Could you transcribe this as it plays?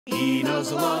He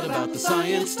knows a lot about the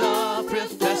science stuff.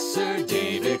 Professor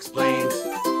Dave explains.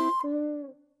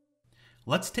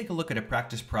 Let's take a look at a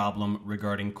practice problem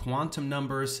regarding quantum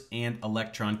numbers and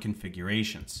electron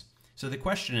configurations. So the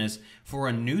question is, for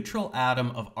a neutral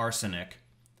atom of arsenic,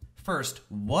 first,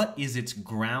 what is its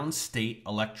ground state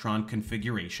electron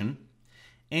configuration?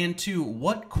 And two,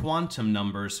 what quantum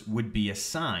numbers would be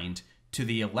assigned to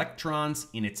the electrons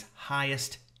in its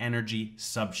highest energy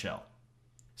subshell?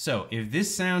 So if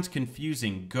this sounds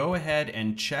confusing, go ahead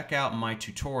and check out my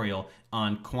tutorial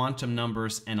on quantum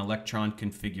numbers and electron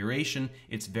configuration.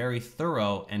 It's very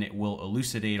thorough and it will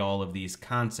elucidate all of these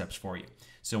concepts for you.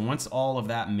 So once all of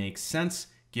that makes sense,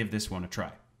 give this one a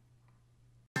try.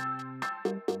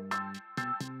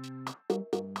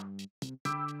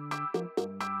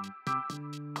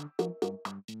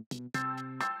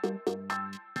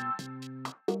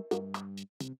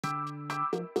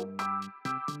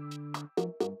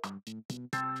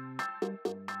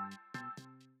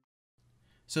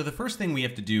 So the first thing we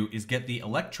have to do is get the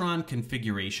electron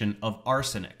configuration of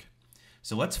arsenic.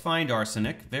 So let's find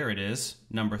arsenic. There it is,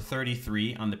 number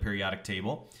 33 on the periodic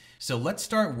table. So let's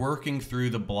start working through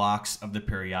the blocks of the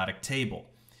periodic table.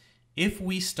 If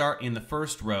we start in the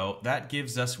first row, that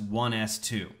gives us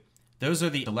 1s2. Those are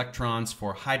the electrons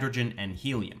for hydrogen and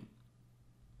helium.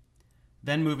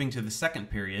 Then moving to the second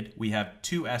period, we have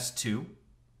 2s2,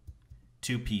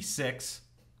 2p6.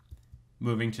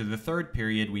 Moving to the third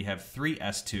period, we have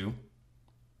 3s2,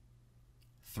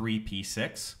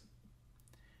 3p6.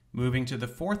 Moving to the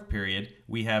fourth period,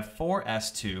 we have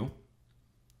 4s2.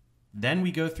 Then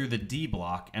we go through the D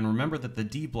block, and remember that the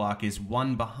D block is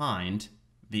one behind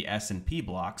the S and P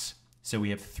blocks, so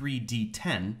we have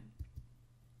 3d10.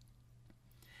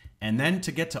 And then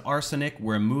to get to arsenic,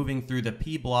 we're moving through the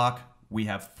P block. We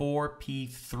have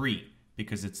 4p3,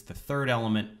 because it's the third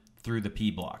element through the P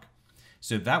block.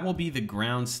 So that will be the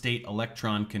ground state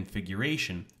electron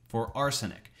configuration for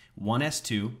arsenic.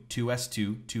 1s2,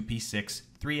 2s2, 2p6,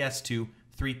 3s2,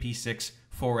 3p6,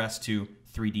 4s2,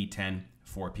 3d10,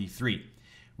 4p3.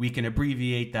 We can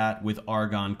abbreviate that with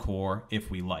argon core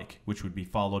if we like, which would be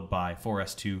followed by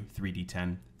 4s2,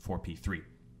 3d10, 4p3.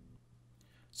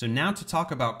 So now to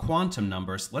talk about quantum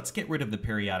numbers, let's get rid of the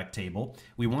periodic table.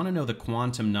 We want to know the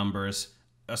quantum numbers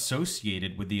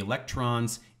associated with the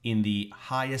electrons in the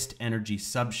highest energy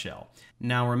subshell.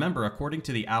 Now remember, according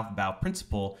to the Aufbau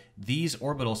principle, these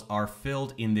orbitals are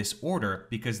filled in this order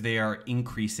because they are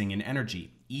increasing in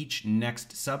energy. Each next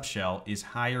subshell is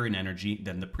higher in energy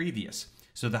than the previous.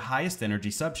 So the highest energy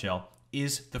subshell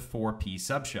is the 4p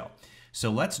subshell. So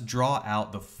let's draw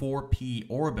out the 4p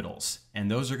orbitals,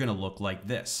 and those are going to look like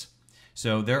this.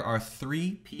 So there are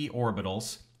 3p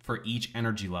orbitals for each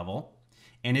energy level.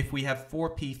 And if we have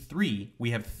 4p3,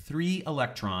 we have 3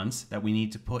 electrons that we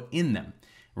need to put in them.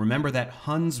 Remember that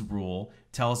Hund's rule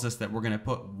tells us that we're going to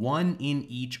put 1 in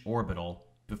each orbital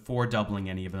before doubling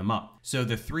any of them up. So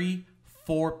the 3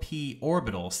 4p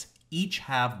orbitals each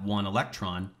have 1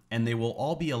 electron, and they will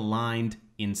all be aligned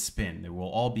in spin. They will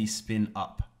all be spin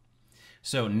up.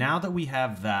 So now that we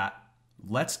have that,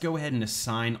 let's go ahead and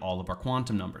assign all of our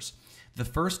quantum numbers. The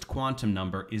first quantum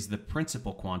number is the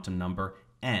principal quantum number,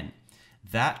 n.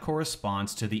 That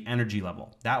corresponds to the energy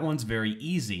level. That one's very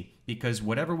easy because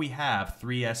whatever we have,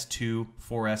 3s2,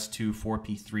 4s2,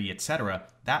 4p3, etc.,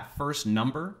 that first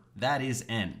number, that is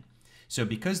n. So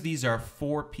because these are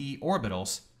 4p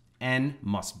orbitals, n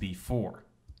must be 4.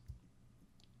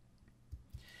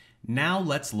 Now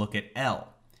let's look at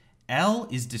L. L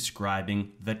is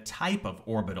describing the type of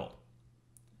orbital.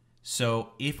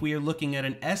 So if we are looking at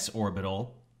an s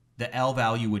orbital, the L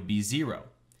value would be 0.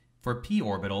 For p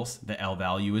orbitals, the L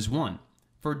value is 1.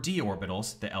 For d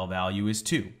orbitals, the L value is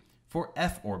 2. For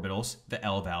f orbitals, the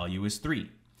L value is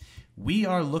 3. We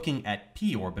are looking at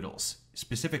p orbitals,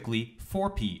 specifically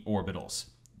 4p orbitals.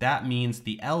 That means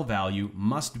the L value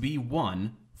must be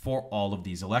 1 for all of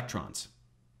these electrons.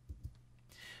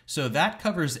 So that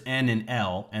covers n and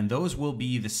L, and those will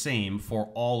be the same for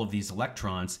all of these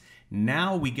electrons.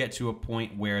 Now we get to a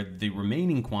point where the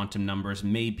remaining quantum numbers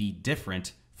may be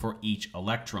different for each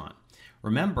electron.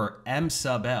 Remember, m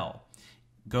sub L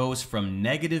goes from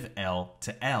negative L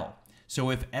to L.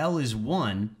 So if L is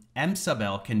 1, m sub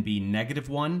L can be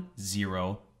 -1,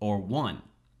 0, or 1.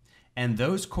 And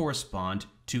those correspond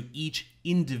to each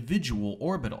individual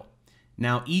orbital.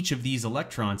 Now each of these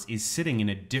electrons is sitting in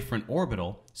a different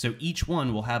orbital, so each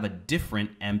one will have a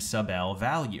different m sub L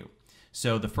value.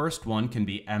 So the first one can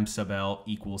be m sub L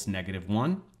equals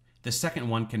 -1. The second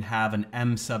one can have an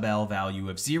m sub L value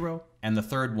of 0, and the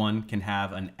third one can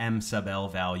have an m sub L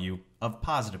value of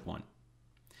 +1.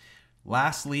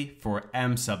 Lastly, for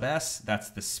m sub s, that's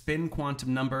the spin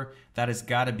quantum number, that has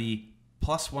got to be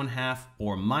plus 1/2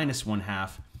 or minus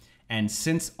 1/2. And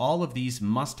since all of these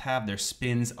must have their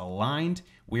spins aligned,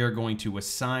 we are going to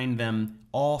assign them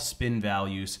all spin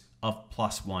values of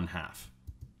plus 1/2.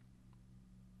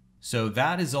 So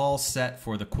that is all set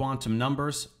for the quantum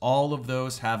numbers. All of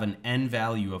those have an n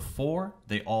value of 4.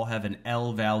 They all have an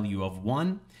L value of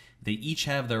 1. They each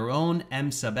have their own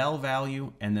m sub L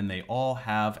value, and then they all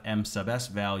have m sub S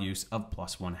values of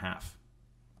plus 1/2.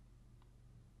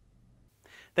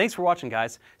 Thanks for watching,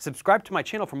 guys. Subscribe to my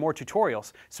channel for more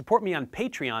tutorials. Support me on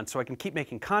Patreon so I can keep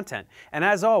making content. And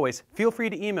as always, feel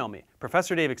free to email me,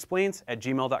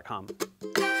 ProfessorDaveExplains@gmail.com.